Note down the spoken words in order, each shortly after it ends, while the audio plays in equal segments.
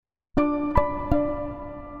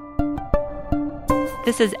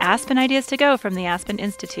This is Aspen Ideas to Go from the Aspen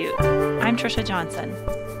Institute. I'm Trisha Johnson.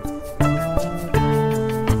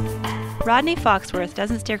 Rodney Foxworth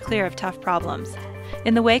doesn't steer clear of tough problems.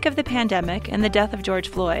 In the wake of the pandemic and the death of George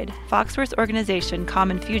Floyd, Foxworth's organization,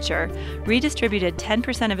 Common Future, redistributed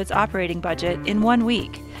 10% of its operating budget in 1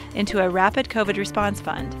 week into a rapid COVID response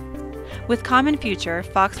fund. With Common Future,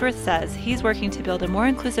 Foxworth says he's working to build a more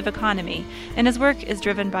inclusive economy, and his work is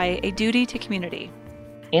driven by a duty to community.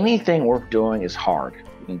 Anything worth doing is hard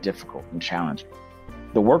and difficult and challenging.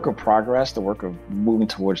 The work of progress, the work of moving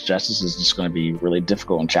towards justice is just going to be really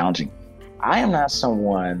difficult and challenging. I am not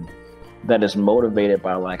someone that is motivated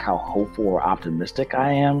by how hopeful or optimistic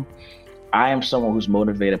I am. I am someone who's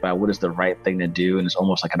motivated by what is the right thing to do, and it's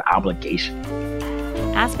almost like an obligation.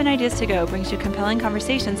 Aspen Ideas to Go brings you compelling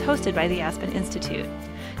conversations hosted by the Aspen Institute.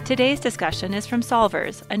 Today's discussion is from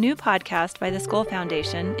Solvers, a new podcast by the Skoll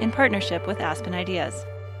Foundation in partnership with Aspen Ideas.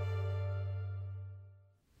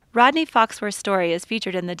 Rodney Foxworth's story is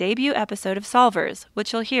featured in the debut episode of Solvers,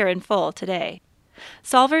 which you'll hear in full today.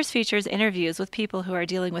 Solvers features interviews with people who are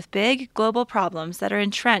dealing with big, global problems that are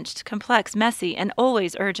entrenched, complex, messy, and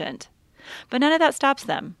always urgent. But none of that stops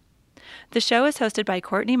them. The show is hosted by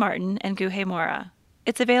Courtney E and Nguhi Mwaura.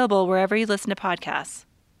 It's available wherever you listen to podcasts.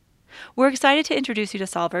 We're excited to introduce you to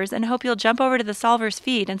Solvers and hope you'll jump over to the Solvers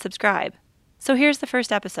feed and subscribe. So here's the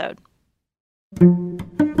first episode.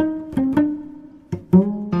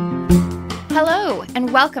 Hello,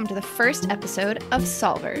 and welcome to the first episode of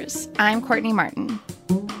Solvers. I'm Courtney E.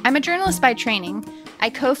 I'm a journalist by training. I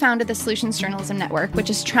co-founded the Solutions Journalism Network, which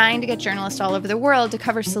is trying to get journalists all over the world to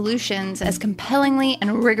cover solutions as compellingly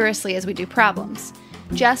and rigorously as we do problems.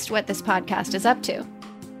 Just what this podcast is up to.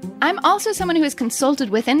 I'm also someone who has consulted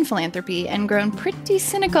within philanthropy and grown pretty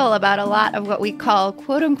cynical about a lot of what we call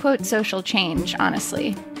quote-unquote social change,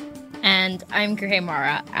 honestly. And I'm Nguhi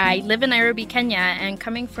Mwaura. I live in Nairobi, Kenya, and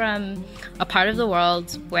coming from a part of the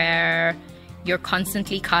world where you're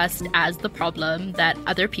constantly cast as the problem that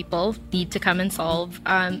other people need to come and solve,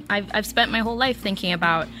 I've spent my whole life thinking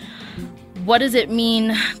about what does it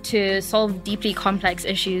mean to solve deeply complex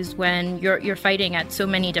issues when you're fighting at so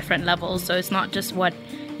many different levels. So it's not just what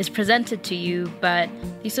is presented to you, but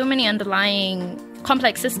there's so many underlying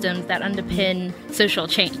complex systems that underpin social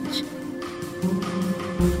change.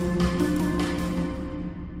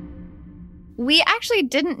 We actually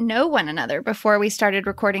didn't know one another before we started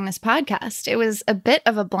recording this podcast. It was a bit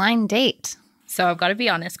of a blind date. So I've got to be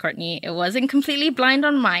honest, Courtney, it wasn't completely blind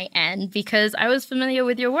on my end because I was familiar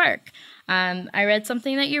with your work. I read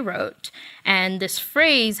something that you wrote, and this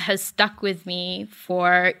phrase has stuck with me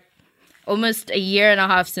for almost a year and a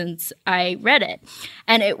half since I read it.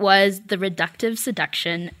 And it was the reductive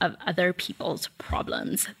seduction of other people's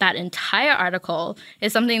problems. That entire article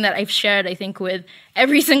is something that I've shared, I think, with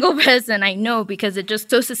every single person I know, because it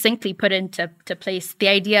just so succinctly put into place the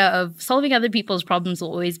idea of solving other people's problems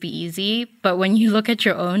will always be easy. But when you look at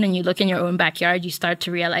your own and you look in your own backyard, you start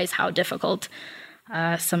to realize how difficult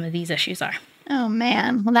some of these issues are. Oh,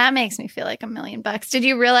 man. Well, that makes me feel like $1 million. Did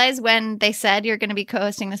you realize when they said you're going to be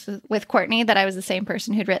co-hosting this with Courtney that I was the same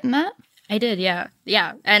person who'd written that? I did, yeah.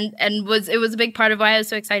 Yeah. And it was a big part of why I was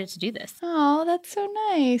so excited to do this. Oh, that's so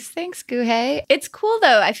nice. Thanks, Nguhi. It's cool,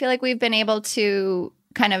 though. I feel like we've been able to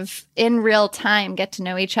kind of in real time get to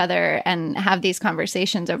know each other and have these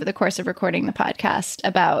conversations over the course of recording the podcast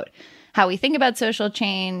about how we think about social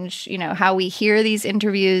change, how we hear these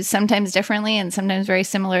interviews, sometimes differently and sometimes very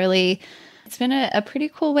similarly. It's been a pretty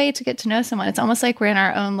cool way to get to know someone. It's almost like we're in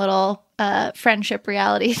our own little friendship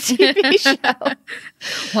reality TV show.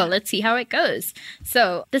 Well, let's see how it goes.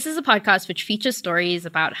 So this is a podcast which features stories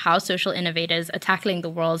about how social innovators are tackling the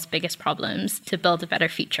world's biggest problems to build a better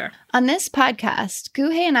future. On this podcast,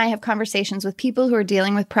 Nguhi and I have conversations with people who are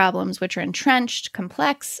dealing with problems which are entrenched,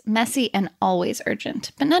 complex, messy, and always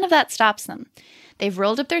urgent. But none of that stops them. They've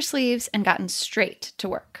rolled up their sleeves and gotten straight to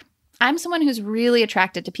work. I'm someone who's really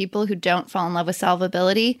attracted to people who don't fall in love with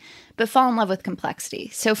solvability, but fall in love with complexity.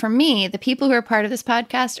 So for me, the people who are part of this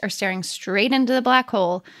podcast are staring straight into the black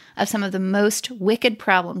hole of some of the most wicked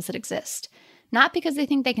problems that exist. Not because they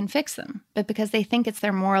think they can fix them, but because they think it's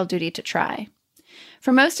their moral duty to try.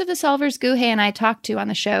 For most of the solvers Nguhi and I talk to on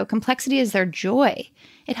the show, complexity is their joy.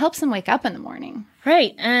 It helps them wake up in the morning.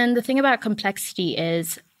 Right. And the thing about complexity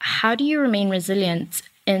is, how do you remain resilient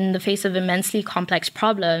in the face of immensely complex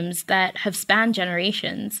problems that have spanned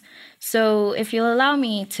generations? So if you'll allow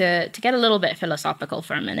me to get a little bit philosophical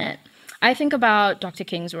for a minute, I think about Dr.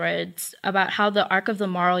 King's words about how the arc of the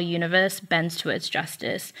moral universe bends towards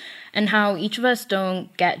justice, and how each of us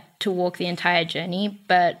don't get to walk the entire journey,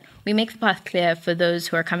 but we make the path clear for those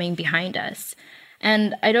who are coming behind us.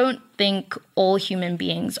 And I don't think all human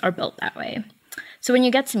beings are built that way. So when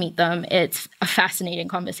you get to meet them, it's a fascinating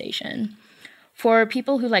conversation. For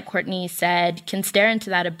people who, like Courtney said, can stare into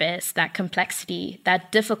that abyss, that complexity,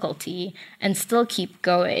 that difficulty, and still keep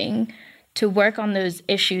going to work on those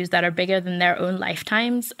issues that are bigger than their own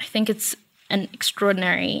lifetimes, I think it's an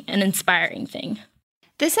extraordinary and inspiring thing.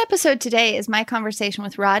 This episode today is my conversation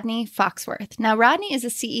with Rodney Foxworth. Now, Rodney is the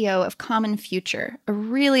CEO of Common Future, a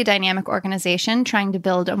really dynamic organization trying to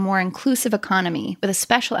build a more inclusive economy with a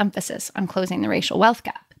special emphasis on closing the racial wealth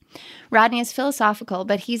gap. Rodney is philosophical,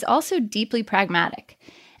 but he's also deeply pragmatic.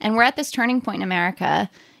 And we're at this turning point in America,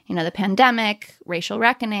 the pandemic, racial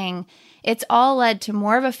reckoning. It's all led to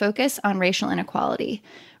more of a focus on racial inequality.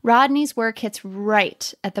 Rodney's work hits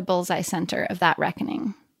right at the bullseye center of that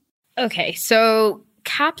reckoning. Okay, so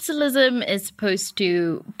capitalism is supposed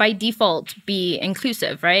to, by default, be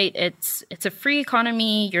inclusive, right? It's a free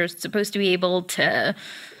economy. You're supposed to be able to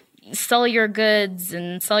sell your goods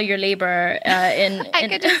and sell your labor. I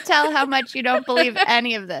could just tell how much you don't believe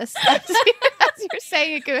any of this as you're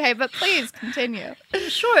saying it, Nguhi, but please continue.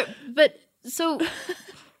 Sure, but so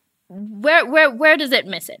where does it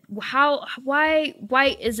miss it?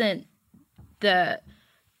 Why isn't the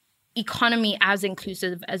economy as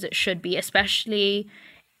inclusive as it should be, especially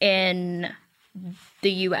in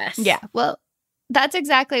the US? Yeah, well, that's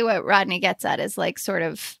exactly what Rodney gets at, is like sort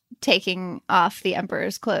of taking off the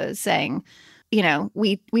emperor's clothes, saying,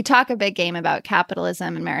 we talk a big game about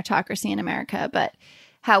capitalism and meritocracy in America, but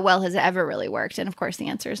how well has it ever really worked? And of course, the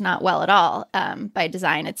answer is not well at all. By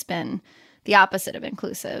design, it's been the opposite of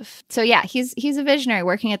inclusive. So yeah, he's a visionary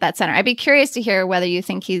working at that center. I'd be curious to hear whether you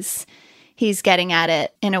think he's getting at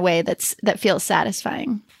it in a way that feels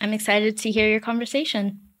satisfying. I'm excited to hear your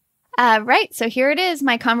conversation. Right. So here it is,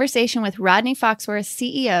 my conversation with Rodney Foxworth,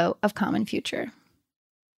 CEO of Common Future.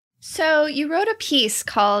 So you wrote a piece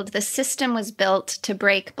called "The System Was Built to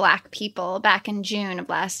Break Black People" back in June of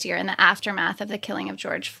last year in the aftermath of the killing of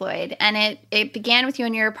George Floyd. And it began with you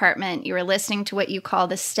in your apartment. You were listening to what you call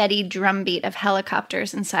the steady drumbeat of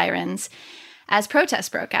helicopters and sirens as protests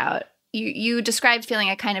broke out. You described feeling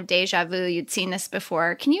a kind of deja vu. You'd seen this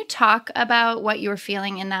before. Can you talk about what you were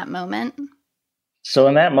feeling in that moment? So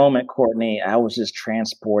in that moment, Courtney, I was just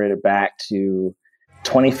transported back to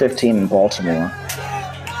 2015 in Baltimore,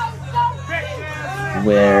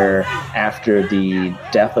 where after the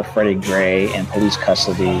death of Freddie Gray in police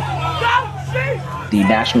custody, the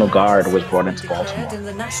National Guard was brought into Baltimore. And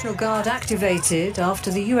the National Guard activated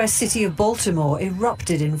after the U.S. city of Baltimore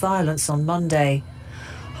erupted in violence on Monday.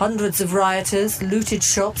 Hundreds of rioters looted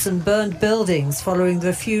shops and burned buildings following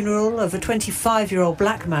the funeral of a 25-year-old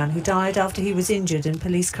black man who died after he was injured in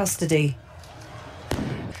police custody.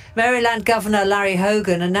 Maryland Governor Larry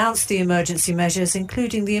Hogan announced the emergency measures,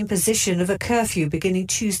 including the imposition of a curfew beginning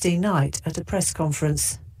Tuesday night at a press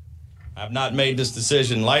conference. I've not made this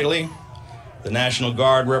decision lightly. The National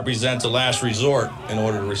Guard represents a last resort in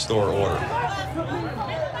order to restore order.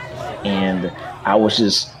 And I was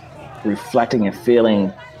just reflecting and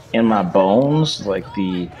feeling in my bones, like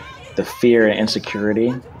the fear and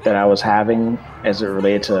insecurity that I was having as it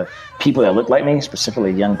related to people that looked like me,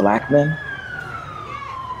 specifically young black men.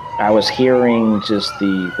 I was hearing just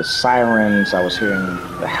the sirens, I was hearing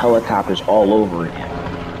the helicopters all over again.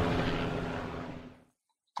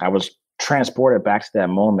 I was transported back to that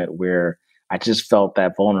moment where I just felt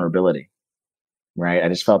that vulnerability, right? I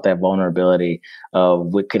just felt that vulnerability of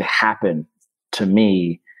what could happen to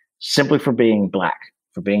me simply for being black,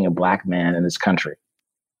 for being a black man in this country.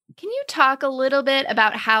 Can you talk a little bit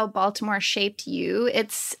about how Baltimore shaped you?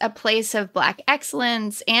 It's a place of Black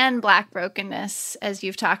excellence and Black brokenness, as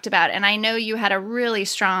you've talked about. And I know you had a really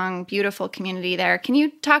strong, beautiful community there. Can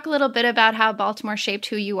you talk a little bit about how Baltimore shaped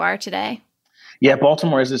who you are today? Yeah,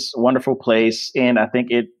 Baltimore is this wonderful place. And I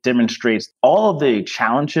think it demonstrates all of the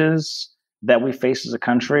challenges that we face as a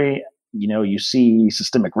country. You see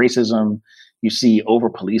systemic racism, you see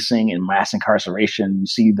over-policing and mass incarceration, you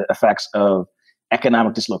see the effects of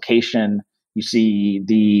economic dislocation, you see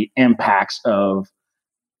the impacts of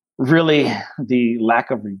really the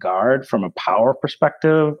lack of regard from a power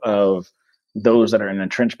perspective of those that are in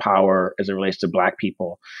entrenched power as it relates to Black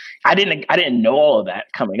people. I didn't know all of that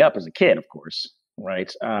coming up as a kid, of course,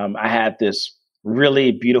 right? I had this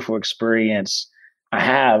really beautiful experience. I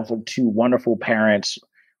have two wonderful parents,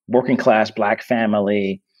 working class Black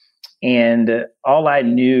family, and all I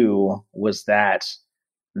knew was that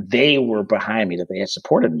they were behind me, that they had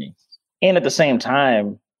supported me. And at the same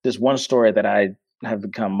time, there's one story that I have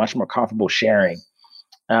become much more comfortable sharing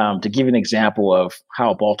to give you an example of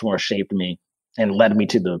how Baltimore shaped me and led me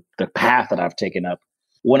to the path that I've taken up.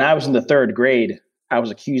 When I was in the third grade, I was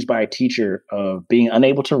accused by a teacher of being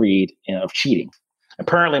unable to read and of cheating.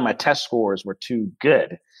 Apparently, my test scores were too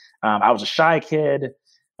good. I was a shy kid.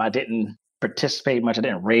 I didn't participate much. I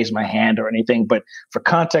didn't raise my hand or anything. But for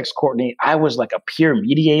context, Courtney, I was like a peer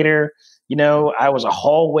mediator. I was a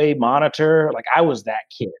hallway monitor. Like I was that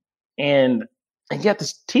kid. And yet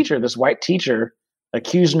this white teacher,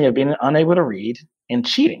 accused me of being unable to read and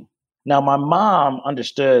cheating. Now, my mom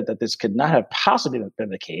understood that this could not have possibly been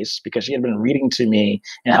the case because she had been reading to me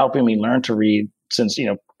and helping me learn to read since,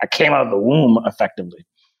 I came out of the womb effectively.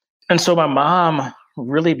 And so my mom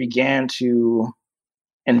really began to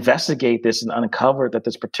investigate this and uncovered that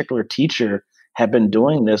this particular teacher had been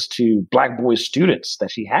doing this to Black boy students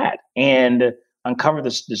that she had and uncovered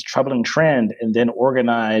this troubling trend and then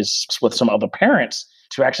organized with some other parents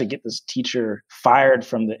to actually get this teacher fired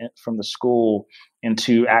from the school and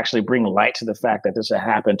to actually bring light to the fact that this had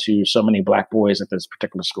happened to so many Black boys at this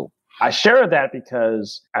particular school. I share that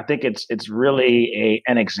because I think it's really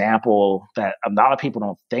an example that a lot of people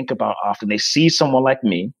don't think about often. They see someone like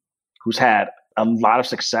me who's had a lot of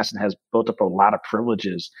success and has built up a lot of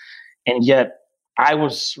privileges. And yet I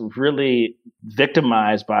was really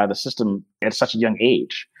victimized by the system at such a young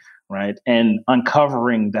age, right? And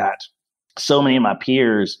uncovering that so many of my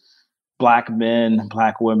peers, Black men,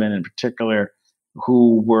 Black women in particular,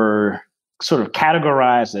 who were sort of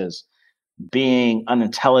categorized as being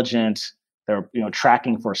unintelligent, they're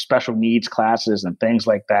tracking for special needs classes and things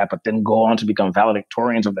like that, but then go on to become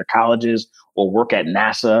valedictorians of their colleges or work at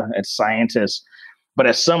NASA as scientists. But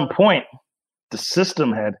at some point, the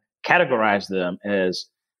system had categorized them as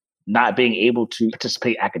not being able to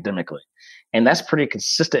participate academically. And that's pretty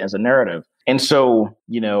consistent as a narrative. And so,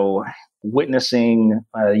 witnessing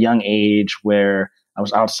at a young age where I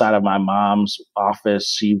was outside of my mom's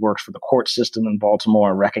office, she works for the court system in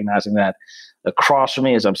Baltimore, recognizing that across from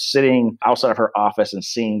me as I'm sitting outside of her office and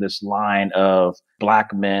seeing this line of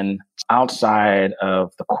Black men outside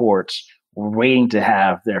of the courts waiting to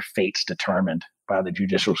have their fates determined by the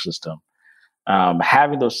judicial system.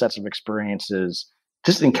 Having those sets of experiences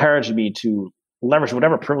just encouraged me to leverage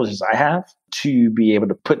whatever privileges I have to be able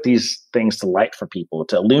to put these things to light for people,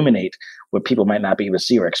 to illuminate what people might not be able to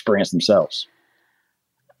see or experience themselves.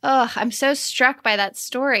 Oh, I'm so struck by that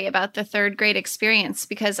story about the third grade experience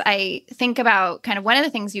because I think about kind of one of the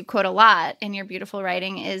things you quote a lot in your beautiful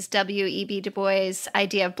writing is W.E.B. Du Bois'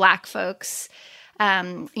 idea of Black folks.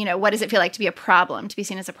 What does it feel like to be a problem, to be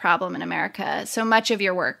seen as a problem in America? So much of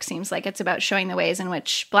your work seems like it's about showing the ways in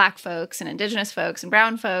which Black folks and Indigenous folks and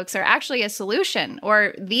brown folks are actually a solution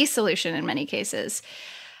or the solution in many cases.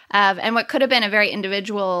 And what could have been a very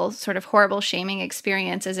individual sort of horrible shaming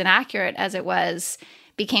experience, as inaccurate as it was,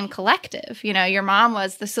 became collective. Your mom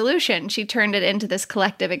was the solution. She turned it into this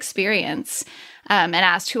collective experience and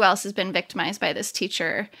asked who else has been victimized by this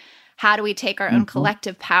teacher. How do we take our own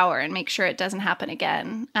collective power and make sure it doesn't happen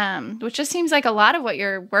again? Which just seems like a lot of what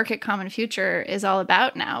your work at Common Future is all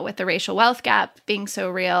about now, with the racial wealth gap being so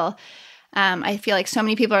real. I feel like so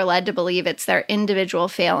many people are led to believe it's their individual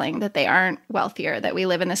failing, that they aren't wealthier, that we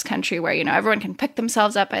live in this country where, everyone can pick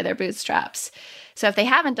themselves up by their bootstraps. So if they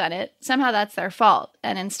haven't done it, somehow that's their fault.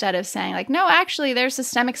 And instead of saying like, no, actually there's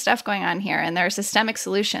systemic stuff going on here and there are systemic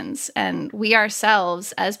solutions. And we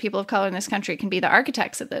ourselves as people of color in this country can be the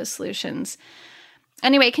architects of those solutions.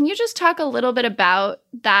 Anyway, can you just talk a little bit about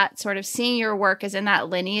that, sort of seeing your work as in that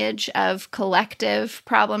lineage of collective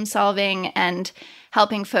problem solving and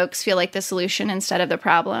helping folks feel like the solution instead of the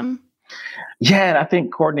problem? Yeah, and I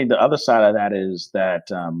think, Courtney, the other side of that is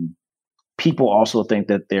that people also think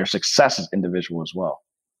that their success is individual as well.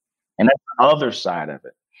 And that's the other side of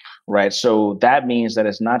it, right? So that means that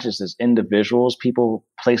it's not just as individuals, people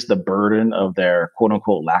place the burden of their quote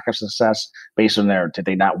unquote lack of success based on did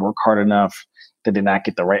they not work hard enough? Did they not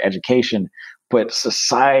get the right education? But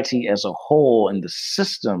society as a whole and the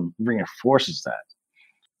system reinforces that.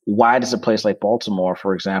 Why does a place like Baltimore,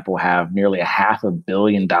 for example, have nearly $500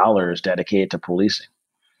 million dedicated to policing?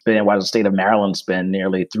 Why does the state of Maryland spend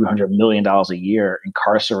nearly $300 million a year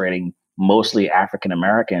incarcerating mostly African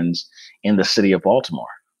Americans in the city of Baltimore?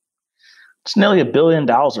 It's nearly $1 billion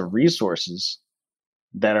of resources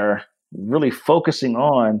that are really focusing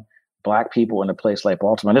on Black people in a place like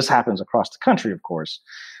Baltimore. And this happens across the country, of course,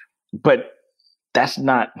 but that's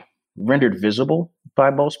not rendered visible by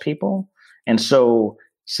most people. And so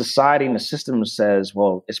society and the system says,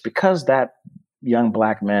 well, it's because that young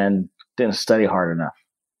Black man didn't study hard enough.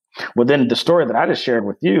 Well, then the story that I just shared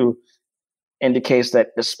with you indicates that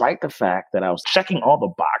despite the fact that I was checking all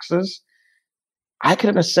the boxes, I could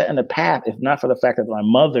have been set in the path if not for the fact that my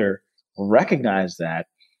mother recognized that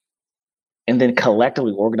and then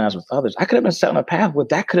collectively organize with others, I could have been set on a path where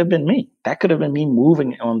that could have been me. That could have been me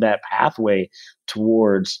moving on that pathway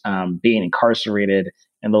towards being incarcerated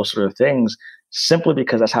and those sort of things, simply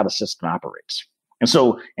because that's how the system operates. And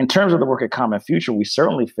so in terms of the work at Common Future, we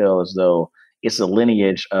certainly feel as though it's a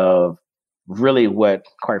lineage of really what,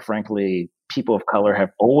 quite frankly, people of color have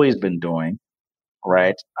always been doing,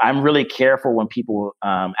 right? I'm really careful when people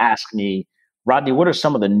ask me, Rodney, what are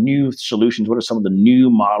some of the new solutions? What are some of the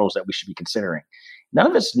new models that we should be considering? None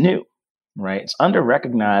of it's new, right? It's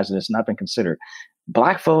under-recognized and it's not been considered.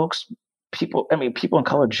 Black folks, people in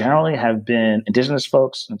color generally have been, indigenous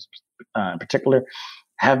folks in particular,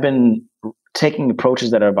 have been taking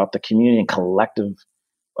approaches that are about the community and collective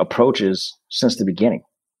approaches since the beginning.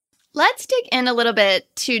 Let's dig in a little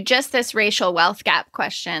bit to just this racial wealth gap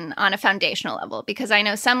question on a foundational level, because I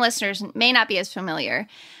know some listeners may not be as familiar.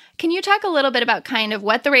 Can you talk a little bit about kind of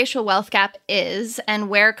what the racial wealth gap is and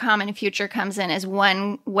where Common Future comes in as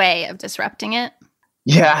one way of disrupting it?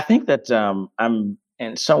 Yeah, I think that I'm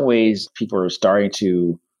in some ways people are starting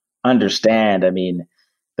to understand. I mean,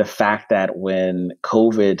 the fact that when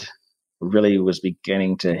COVID really was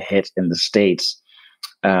beginning to hit in the States,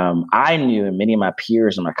 I knew, and many of my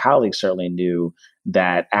peers and my colleagues certainly knew,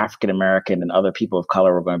 that African American and other people of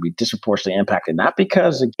color were going to be disproportionately impacted, not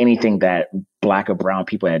because of anything that Black or brown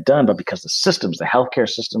people had done, but because the systems, the healthcare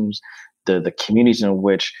systems, the communities in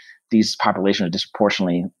which these populations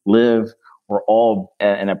disproportionately live were all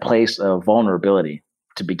in a place of vulnerability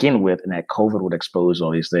to begin with, and that COVID would expose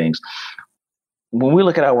all these things. When we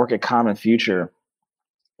look at our work at Common Future,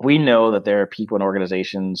 we know that there are people and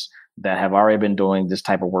organizations that have already been doing this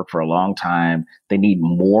type of work for a long time. They need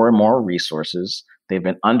more and more resources. They've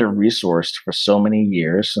been under-resourced for so many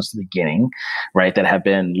years since the beginning, right? That have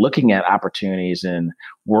been looking at opportunities in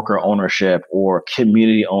worker ownership or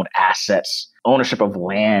community-owned assets, ownership of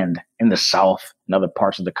land in the South and other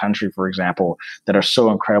parts of the country, for example, that are so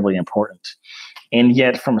incredibly important. And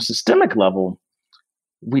yet, from a systemic level,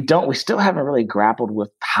 we still haven't really grappled with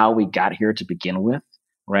how we got here to begin with.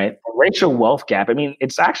 Right. The racial wealth gap. I mean,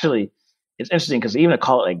 it's interesting because even to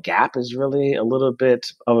call it a gap is really a little bit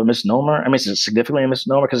of a misnomer. I mean, it's significantly a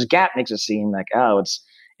misnomer because a gap makes it seem like, oh,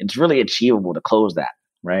 it's really achievable to close that.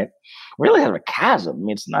 Right. We really have a chasm. I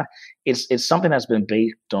mean, it's something that's been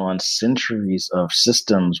based on centuries of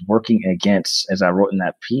systems working against, as I wrote in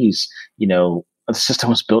that piece, the system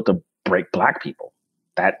was built to break Black people.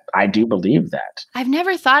 That I do believe that. I've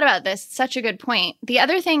never thought about this. Such a good point. The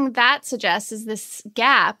other thing that suggests is this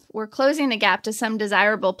gap. We're closing the gap to some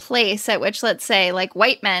desirable place at which, let's say, like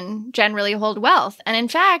white men generally hold wealth. And in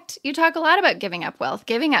fact, you talk a lot about giving up wealth,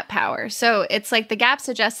 giving up power. So it's like the gap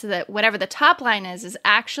suggests that whatever the top line is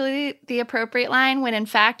actually the appropriate line, when in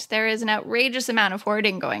fact there is an outrageous amount of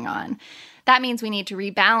hoarding going on. That means we need to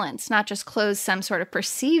rebalance, not just close some sort of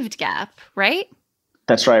perceived gap, right?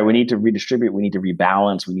 That's right. We need to redistribute. We need to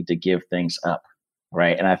rebalance. We need to give things up.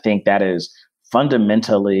 Right. And I think that is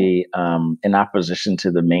fundamentally in opposition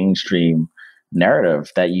to the mainstream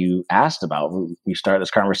narrative that you asked about. We started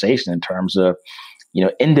this conversation in terms of,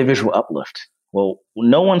 individual uplift. Well,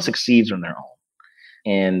 no one succeeds on their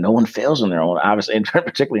own and no one fails on their own, obviously, and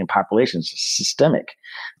particularly in populations, systemic.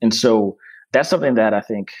 And so that's something that I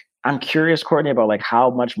think I'm curious, Courtney, about like how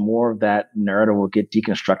much more of that narrative will get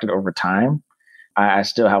deconstructed over time. I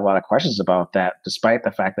still have a lot of questions about that, despite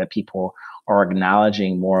the fact that people are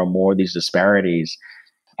acknowledging more and more these disparities.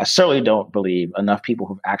 I certainly don't believe enough people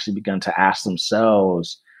who've actually begun to ask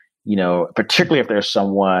themselves, particularly if there's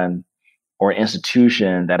someone or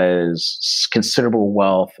institution that has considerable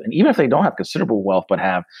wealth, and even if they don't have considerable wealth, but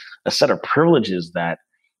have a set of privileges that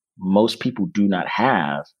most people do not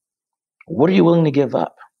have, what are you willing to give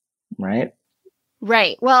up, right?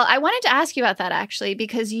 Right. Well, I wanted to ask you about that, actually,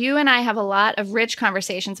 because you and I have a lot of rich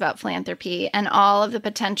conversations about philanthropy and all of the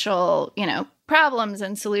potential, problems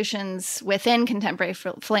and solutions within contemporary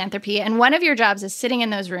philanthropy. And one of your jobs is sitting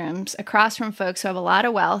in those rooms across from folks who have a lot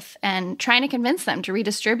of wealth and trying to convince them to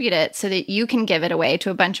redistribute it so that you can give it away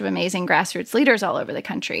to a bunch of amazing grassroots leaders all over the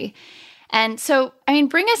country. And so,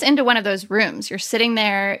 bring us into one of those rooms. You're sitting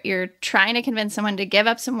there, you're trying to convince someone to give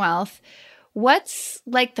up some wealth. What's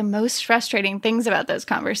like the most frustrating things about those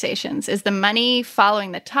conversations? Is the money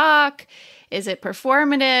following the talk? Is it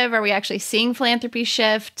performative? Are we actually seeing philanthropy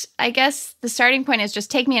shift? I guess the starting point is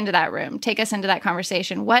just take me into that room. Take us into that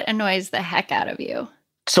conversation. What annoys the heck out of you?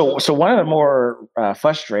 So one of the more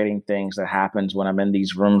frustrating things that happens when I'm in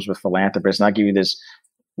these rooms with philanthropists, and I'll give you this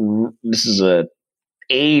is a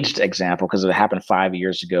aged example because it happened 5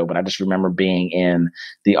 years ago, but I just remember being in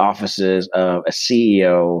the offices of a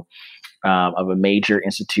CEO of a major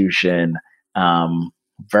institution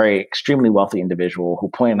very extremely wealthy individual who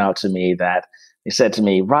pointed out to me that they said to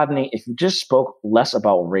me, Rodney, if you just spoke less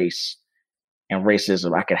about race and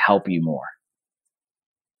racism, I could help you more.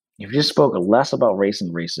 If you just spoke less about race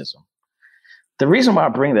and racism. The reason why I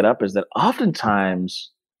bring that up is that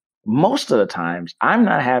oftentimes, most of the times, I'm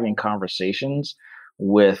not having conversations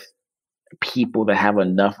with people that have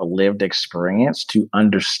enough lived experience to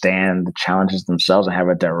understand the challenges themselves and have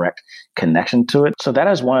a direct connection to it. So that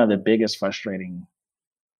is one of the biggest frustrating,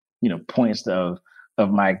 points of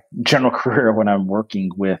my general career when I'm working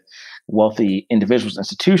with wealthy individuals,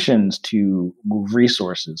 institutions to move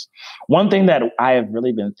resources. One thing that I have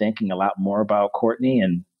really been thinking a lot more about, Courtney,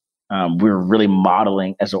 and we're really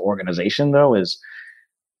modeling as an organization, though, is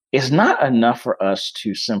it's not enough for us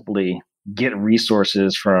to simply get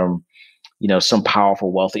resources from some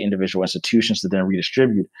powerful, wealthy individual institutions to then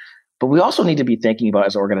redistribute. But we also need to be thinking about,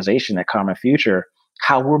 as an organization at Common Future,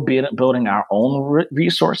 how we're building our own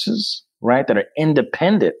resources, right, that are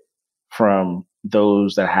independent from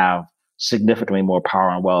those that have significantly more power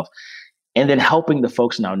and wealth. And then helping the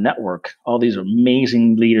folks in our network, all these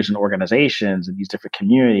amazing leaders and organizations in these different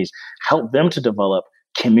communities, help them to develop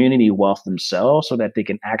community wealth themselves so that they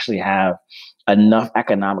can actually have enough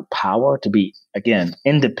economic power to be, again,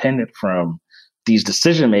 independent from these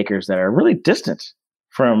decision makers that are really distant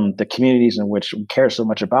from the communities in which we care so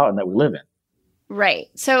much about and that we live in. Right.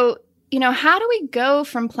 So, how do we go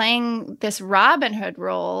from playing this Robin Hood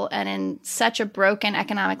role and in such a broken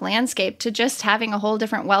economic landscape to just having a whole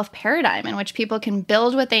different wealth paradigm in which people can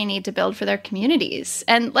build what they need to build for their communities?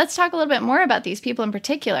 And let's talk a little bit more about these people in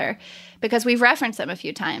particular, because we've referenced them a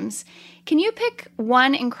few times. Can you pick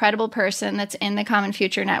one incredible person that's in the Common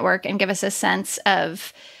Future Network and give us a sense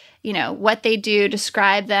of, what they do,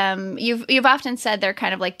 describe them? You've often said they're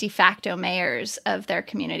kind of like de facto mayors of their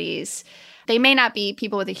communities. They may not be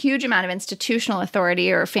people with a huge amount of institutional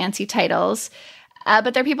authority or fancy titles,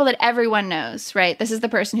 but they're people that everyone knows, right? This is the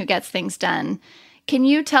person who gets things done. Can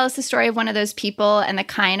you tell us the story of one of those people and the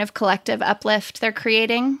kind of collective uplift they're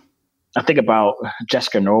creating? I think about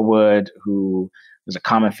Jessica Norwood, who is a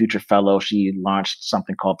Common Future Fellow. She launched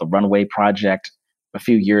something called the Runway Project a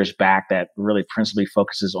few years back that really principally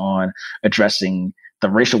focuses on addressing the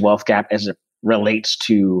racial wealth gap as it relates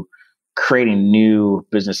to creating new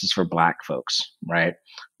businesses for Black folks, right?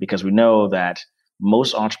 Because we know that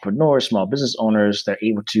most entrepreneurs, small business owners, they're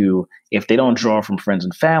able to, if they don't draw from friends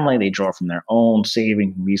and family, they draw from their own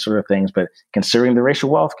savings, these sort of things. But considering the racial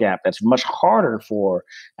wealth gap, that's much harder for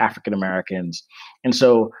African Americans. And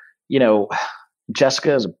so,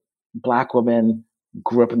 Jessica is a Black woman,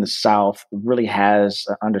 grew up in the South, really has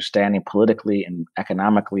an understanding politically and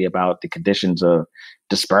economically about the conditions of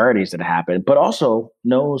disparities that happen, but also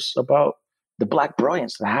knows about the Black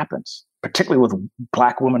brilliance that happens, particularly with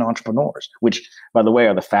Black women entrepreneurs, which, by the way,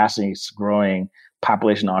 are the fastest growing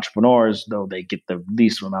population of entrepreneurs, though they get the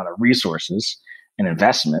least amount of resources and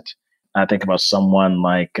investment. I think about someone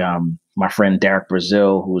like my friend Derek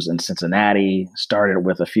Brazil, who's in Cincinnati, started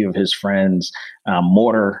with a few of his friends,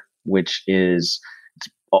 Mortar, which is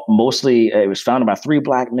mostly, it was founded by 3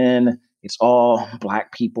 Black men. It's all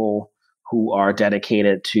Black people who are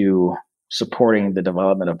dedicated to supporting the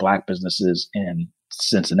development of Black businesses in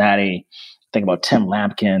Cincinnati. Think about Tim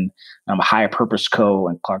Lampkin, Higher Purpose Co.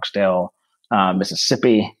 in Clarksdale,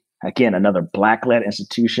 Mississippi. Again, another Black-led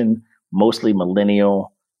institution, mostly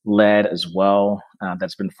millennial-led as well,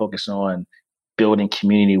 that's been focused on building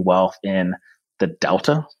community wealth in the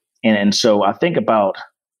Delta. And so I think about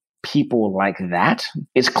people like that.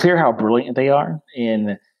 It's clear how brilliant they are,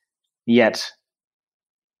 and yet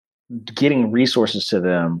getting resources to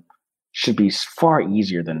them should be far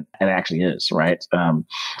easier than it actually is, right?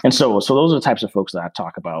 And so those are the types of folks that I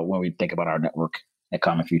talk about when we think about our network at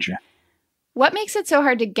Common Future. What makes it so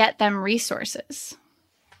hard to get them resources?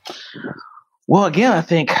 Well, again, I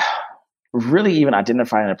think really even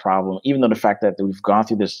identifying the problem, even though the fact that we've gone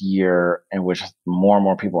through this year in which more and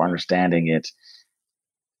more people are understanding it,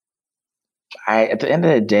 at the end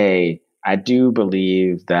of the day, I do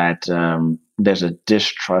believe that there's a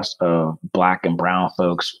distrust of Black and brown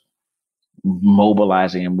folks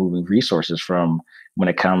mobilizing and moving resources from when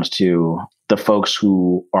it comes to the folks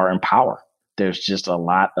who are in power. There's just a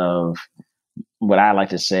lot of what I like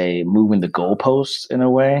to say, moving the goalposts in a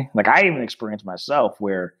way. Like I even experienced myself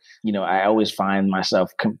where, I always find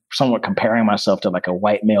myself somewhat comparing myself to like a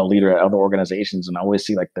white male leader at other organizations. And I always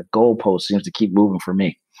see like the goalpost seems to keep moving for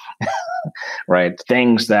me, right?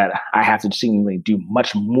 Things that I have to seemingly do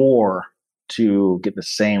much more to get the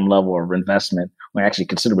same level of investment, or actually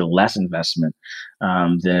considerably less investment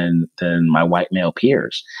than my white male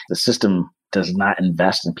peers. The system does not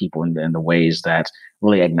invest in people in the ways that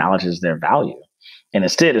really acknowledges their value. And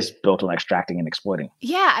instead, it's built on extracting and exploiting.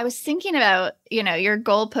 Yeah, I was thinking about, your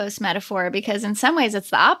goalpost metaphor, because in some ways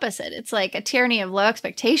it's the opposite. It's like a tyranny of low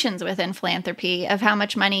expectations within philanthropy of how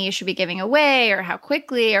much money you should be giving away or how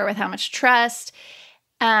quickly or with how much trust.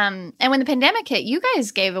 And when the pandemic hit, you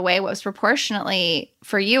guys gave away what was proportionately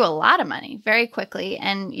for you a lot of money very quickly.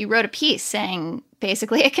 And you wrote a piece saying,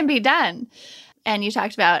 basically, it can be done. And you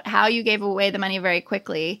talked about how you gave away the money very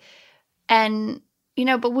quickly. And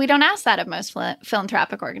but we don't ask that of most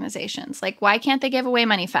philanthropic organizations. Like, why can't they give away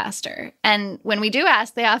money faster? And when we do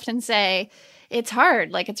ask, they often say, it's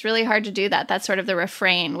hard. Like, it's really hard to do that. That's sort of the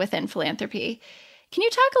refrain within philanthropy. Can you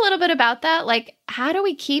talk a little bit about that? Like, how do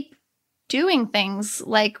we keep doing things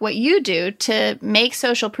like what you do to make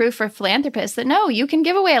social proof for philanthropists that, no, you can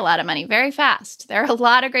give away a lot of money very fast? There are a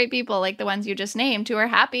lot of great people like the ones you just named who are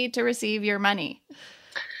happy to receive your money.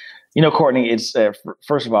 Courtney, it's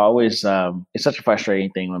first of all, always it's such a frustrating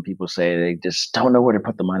thing when people say they just don't know where to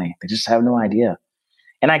put the money. They just have no idea.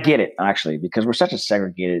 And I get it, actually, because we're such a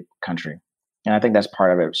segregated country. And I think that's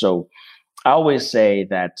part of it. So I always say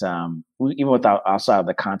that even outside of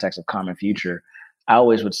the context of Common Future, I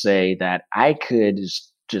always would say that I could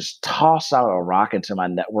just toss out a rock into my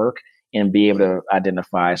network and be able to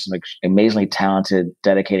identify some amazingly talented,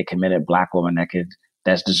 dedicated, committed Black woman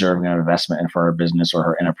that's deserving of investment in for her business or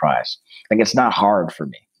her enterprise. Like, it's not hard for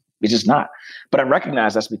me. It's just not. But I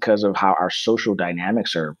recognize that's because of how our social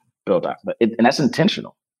dynamics are built up. And that's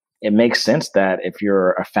intentional. It makes sense that if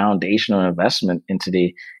you're a foundational investment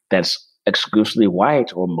entity that's exclusively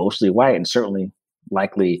white or mostly white, and certainly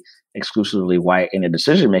likely exclusively white in the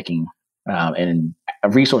decision-making and a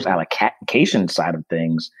resource allocation side of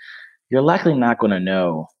things, you're likely not going to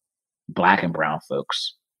know Black and brown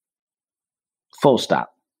folks. Full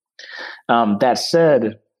stop. That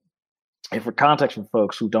said, if for context for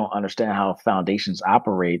folks who don't understand how foundations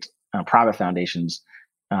operate, private foundations,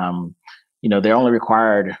 they're only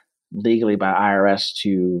required legally by IRS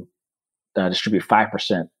to distribute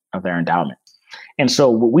 5% of their endowment. And so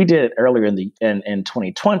what we did earlier in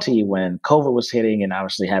 2020, when COVID was hitting and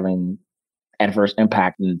obviously having adverse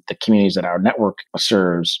impact in the communities that our network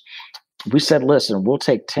serves, we said, listen, we'll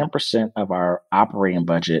take 10% of our operating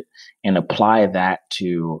budget and apply that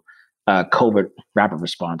to COVID Rapid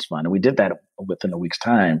Response Fund. And we did that within a week's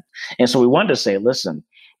time. And so we wanted to say, listen,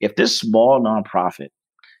 if this small nonprofit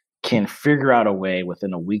can figure out a way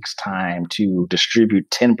within a week's time to distribute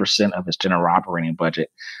 10% of its general operating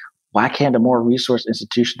budget, why can't a more resource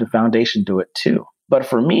institution, the foundation, do it too? But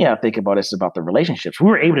for me, I think about it's about the relationships. We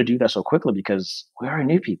were able to do that so quickly because we already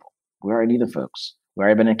knew people. We already knew the folks. We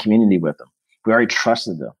already been in community with them. We already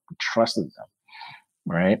trusted them. We trusted them,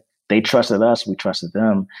 right? They trusted us. We trusted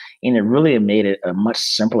them. And it really made it a much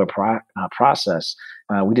simpler process.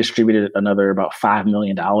 We distributed another about $5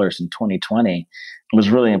 million in 2020. It was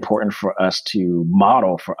really important for us to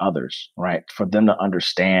model for others, right? For them to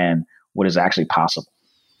understand what is actually possible.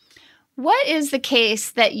 What is the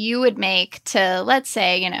case that you would make to, let's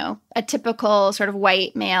say, a typical sort of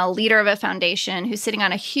white male leader of a foundation who's sitting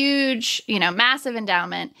on a huge, massive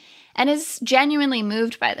endowment and is genuinely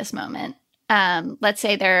moved by this moment? Let's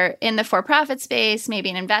say they're in the for-profit space, maybe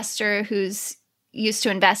an investor who's used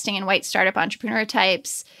to investing in white startup entrepreneur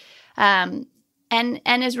types, and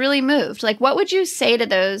is really moved. Like, what would you say to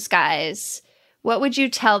those guys? What would you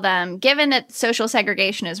tell them, given that social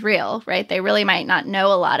segregation is real, right? They really might not know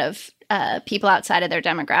a lot of people outside of their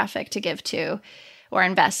demographic to give to or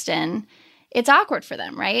invest in. It's awkward for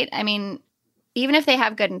them, right? I mean, even if they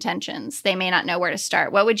have good intentions, they may not know where to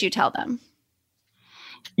start. What would you tell them?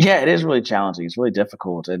 Yeah, it is really challenging. It's really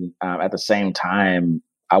difficult. And at the same time,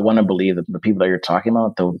 I want to believe that the people that you're talking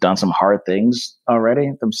about, they've done some hard things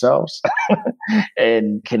already themselves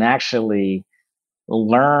and can actually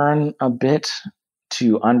learn a bit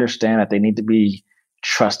to understand that they need to be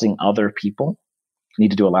trusting other people, need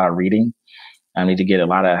to do a lot of reading, need to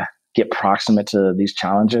get proximate to these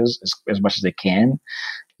challenges as much as they can.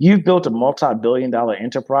 You've built a multi-billion-dollar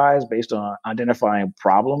enterprise based on identifying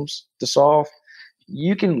problems to solve.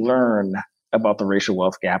 You can learn about the racial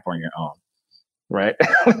wealth gap on your own, right?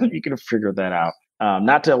 You can figure that out.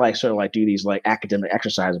 Not to do these academic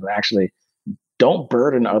exercises, but actually don't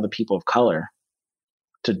burden other people of color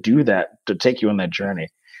to do that, to take you on that journey.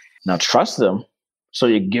 Now trust them so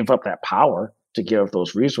you give up that power to give up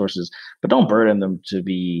those resources, but don't burden them to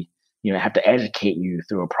be, have to educate you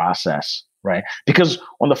through a process, right? Because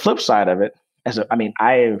on the flip side of it,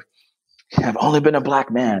 I have only been a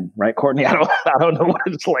Black man, right, Courtney? I don't know what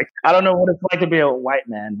it's like. I don't know what it's like to be a white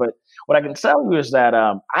man, but what I can tell you is that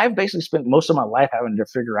I've basically spent most of my life having to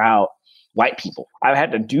figure out white people. I've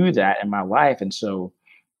had to do that in my life. And so,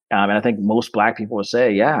 and I think most Black people would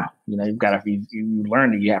say, yeah, you've got to, you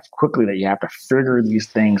learn that you have to figure these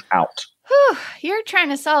things out. Whew, you're trying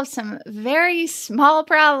to solve some very small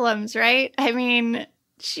problems, right? I mean,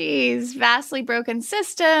 geez, vastly broken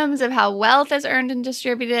systems of how wealth is earned and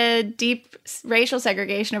distributed, deep racial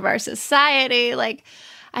segregation of our society. Like,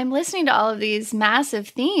 I'm listening to all of these massive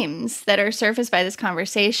themes that are surfaced by this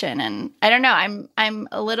conversation. And I don't know, I'm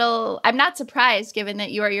not surprised, given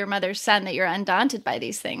that you are your mother's son, that you're undaunted by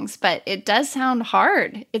these things, but it does sound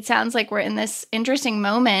hard. It sounds like we're in this interesting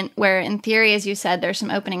moment where, in theory, as you said, there's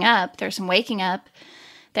some opening up, there's some waking up.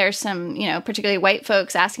 There's some, particularly white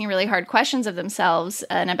folks asking really hard questions of themselves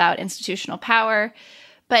and about institutional power.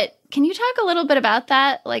 But can you talk a little bit about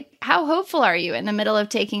that? Like, how hopeful are you in the middle of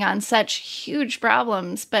taking on such huge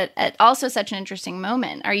problems, but at also such an interesting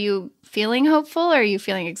moment? Are you feeling hopeful? Are you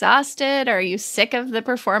feeling exhausted? Are you sick of the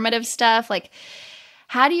performative stuff? Like,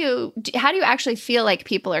 how do you actually feel like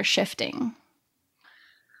people are shifting?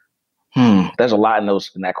 There's a lot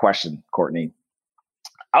in that question, Courtney.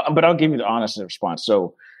 But I'll give you the honest response.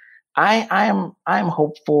 So I'm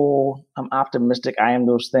hopeful. I'm optimistic. I am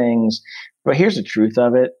those things. But here's the truth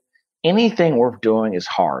of it. Anything worth doing is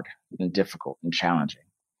hard and difficult and challenging.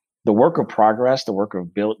 The work of progress, the work of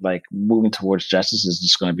moving towards justice is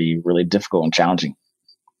just going to be really difficult and challenging.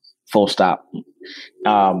 Full stop.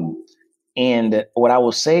 And what I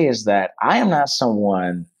will say is that I am not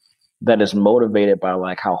someone that is motivated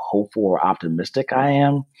by how hopeful or optimistic I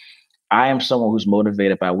am. I am someone who's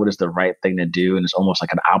motivated by what is the right thing to do, and it's almost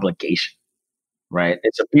like an obligation, right?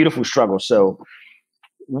 It's a beautiful struggle. So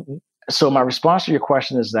my response to your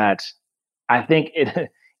question is that I think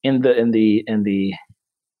in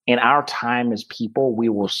our time as people, we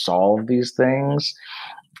will solve these things.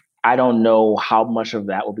 I don't know how much of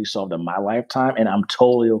that will be solved in my lifetime, and I'm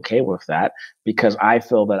totally okay with that because I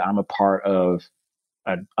feel that I'm a part of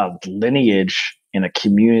a lineage in a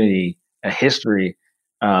community, a history,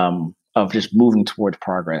 of just moving towards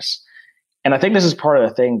progress. And I think this is part of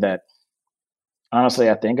the thing that, honestly,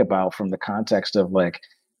 I think about from the context of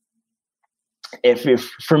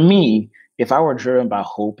if for me, if I were driven by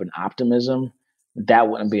hope and optimism, that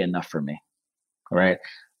wouldn't be enough for me, right?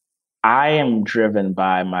 I am driven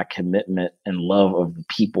by my commitment and love of the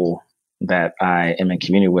people that I am in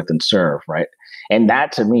community with and serve, right? And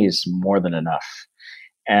that to me is more than enough.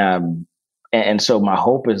 And so my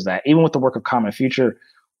hope is that even with the work of Common Future,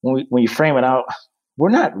 when you frame it out, we're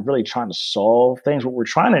not really trying to solve things. What we're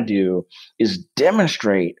trying to do is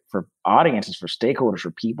demonstrate for audiences, for stakeholders, for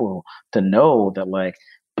people to know that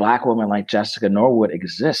Black women like Jessica Norwood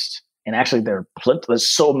exist. And actually, there's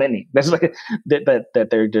so many. That's that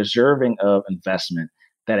they're deserving of investment.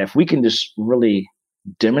 That if we can just really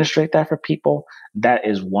demonstrate that for people, that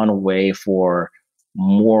is one way for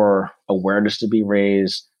more awareness to be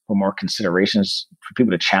raised, for more considerations, for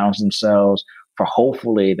people to challenge themselves, for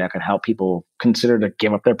hopefully that can help people consider to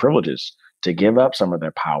give up their privileges, to give up some of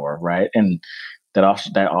their power, right? And that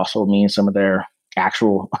also means some of their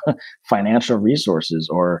actual financial resources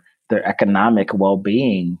or their economic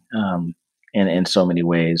well-being in so many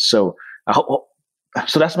ways. So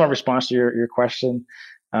so that's my response to your question.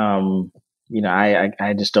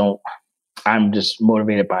 I just don't. I'm just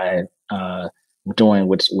motivated by doing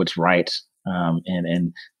what's right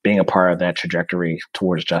and being a part of that trajectory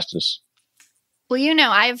towards justice.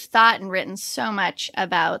 Well, I've thought and written so much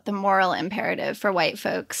about the moral imperative for white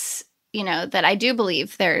folks, that I do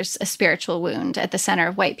believe there's a spiritual wound at the center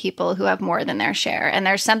of white people who have more than their share. And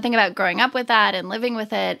there's something about growing up with that and living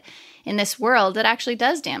with it in this world that actually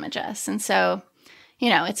does damage us. And so,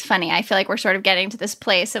 it's funny. I feel like we're sort of getting to this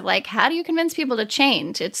place of how do you convince people to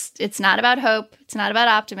change? It's not about hope. It's not about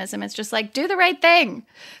optimism. It's just do the right thing,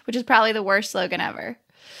 which is probably the worst slogan ever.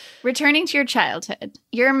 Returning to your childhood,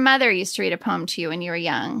 your mother used to read a poem to you when you were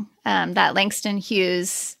young. That Langston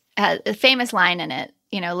Hughes had a famous line in it,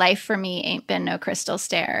 life for me ain't been no crystal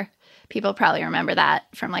stair. People probably remember that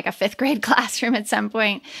from a fifth grade classroom at some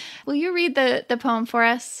point. Will you read the poem for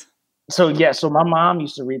us? So my mom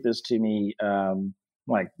used to read this to me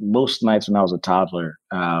most nights when I was a toddler,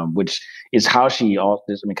 which is how she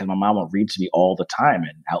because my mom would read to me all the time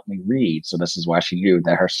and help me read. So this is why she knew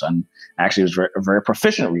that her son actually was a very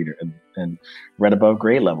proficient reader and read above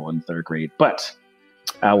grade level in third grade. But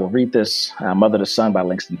I will read this, Mother to Son by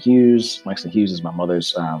Langston Hughes. Langston Hughes is my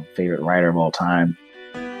mother's favorite writer of all time.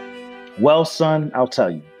 Well, son, I'll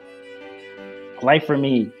tell you, life for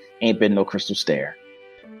me ain't been no crystal stair.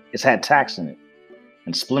 It's had tacks in it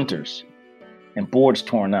and splinters and boards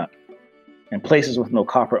torn up, and places with no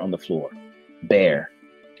copper on the floor, bare.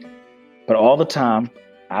 But all the time,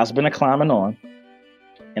 I've been a climbing on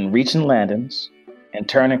and reaching landings and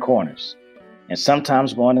turning corners and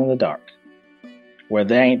sometimes going in the dark where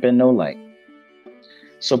there ain't been no light.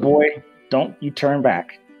 So boy, don't you turn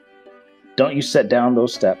back. Don't you set down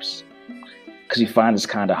those steps because you find it's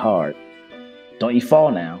kind of hard. Don't you fall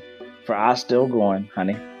now, for I still going,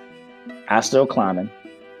 honey. I still climbing,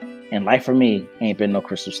 and life for me ain't been no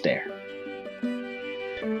crystal stair.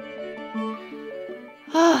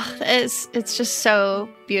 Oh, it's just so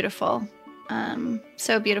beautiful.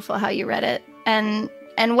 So beautiful how you read it. And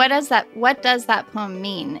what does that poem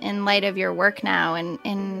mean in light of your work now, and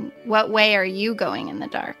in what way are you going in the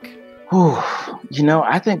dark?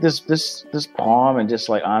 I think this poem, and just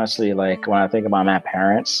like honestly, like when I think about my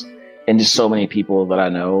parents and just so many people that I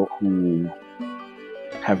know who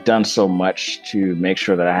have done so much to make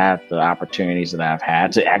sure that I have the opportunities that I've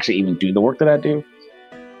had to actually even do the work that I do,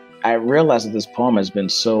 I realized that this poem has been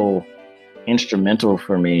so instrumental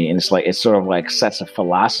for me. And it sort of like sets a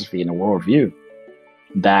philosophy and a worldview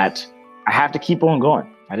that I have to keep on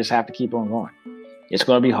going. I just have to keep on going. It's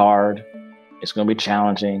going to be hard. It's going to be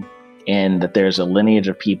challenging. And that there's a lineage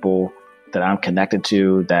of people that I'm connected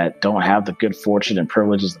to that don't have the good fortune and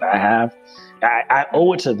privileges that I have. I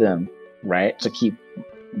owe it to them, right, to keep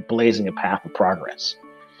blazing a path of progress.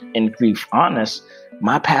 And to be honest,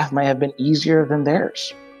 my path may have been easier than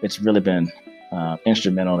theirs. It's really been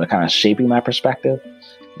instrumental in kind of shaping my perspective.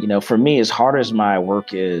 For me, as hard as my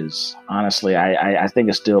work is, honestly, I think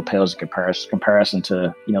it still pales in comparison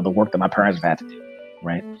to, the work that my parents have had to do,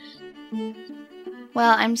 right?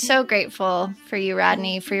 Well, I'm so grateful for you,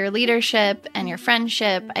 Rodney, for your leadership and your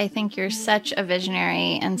friendship. I think you're such a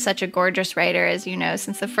visionary and such a gorgeous writer, as you know,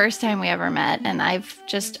 since the first time we ever met. And I've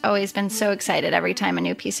just always been so excited every time a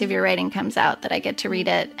new piece of your writing comes out that I get to read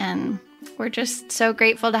it. And we're just so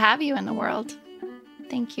grateful to have you in the world.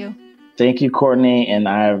 Thank you. Thank you, Courtney. And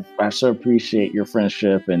I so appreciate your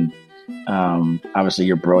friendship and obviously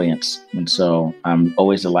your brilliance. And so I'm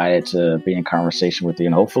always delighted to be in conversation with you.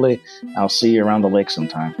 And hopefully I'll see you around the lake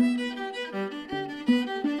sometime.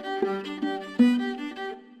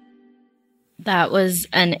 That was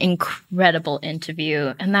an incredible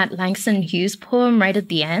interview. And that Langston Hughes poem right at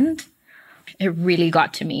the end, it really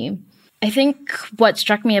got to me. I think what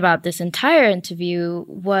struck me about this entire interview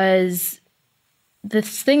was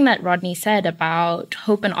this thing that Rodney said about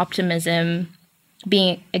hope and optimism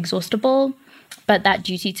being exhaustible, but that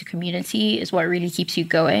duty to community is what really keeps you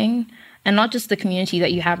going. And not just the community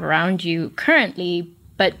that you have around you currently,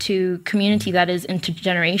 but to community that is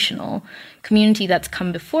intergenerational, community that's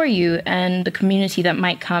come before you, and the community that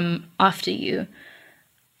might come after you.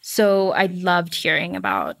 So I loved hearing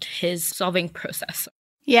about his solving process.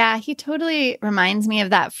 Yeah, he totally reminds me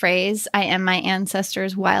of that phrase, I am my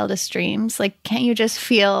ancestors' wildest dreams. Like, can't you just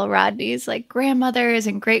feel Rodney's like grandmothers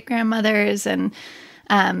and great-grandmothers and,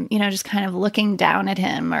 just kind of looking down at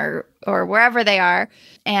him or wherever they are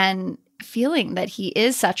and feeling that he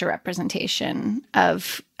is such a representation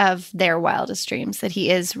of their wildest dreams, that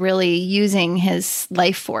he is really using his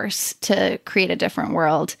life force to create a different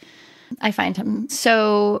world. I find him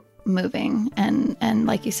so moving and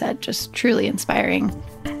like you said, just truly inspiring.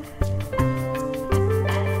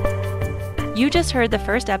 You just heard the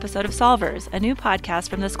first episode of Solvers, a new podcast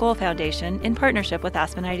from the Skoll Foundation in partnership with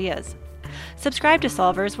Aspen Ideas. Subscribe to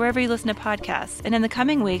Solvers wherever you listen to podcasts, and in the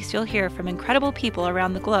coming weeks you'll hear from incredible people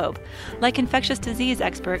around the globe, like infectious disease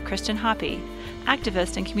expert Christian Hoppe,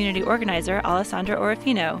 activist and community organizer Alessandra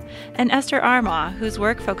Orofino, and Esther Armagh, whose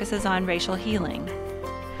work focuses on racial healing.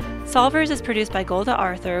 Solvers is produced by Golda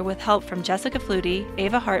Arthur with help from Jessica Flutie,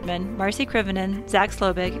 Ava Hartman, Marcy Krivonen, Zach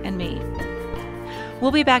Slobig, and me.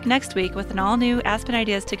 We'll be back next week with an all-new Aspen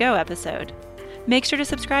Ideas to Go episode. Make sure to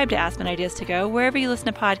subscribe to Aspen Ideas to Go wherever you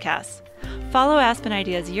listen to podcasts. Follow Aspen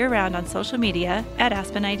Ideas year-round on social media at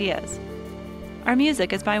Aspen Ideas. Our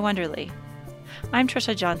music is by Wonderly. I'm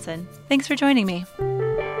Trisha Johnson. Thanks for joining me.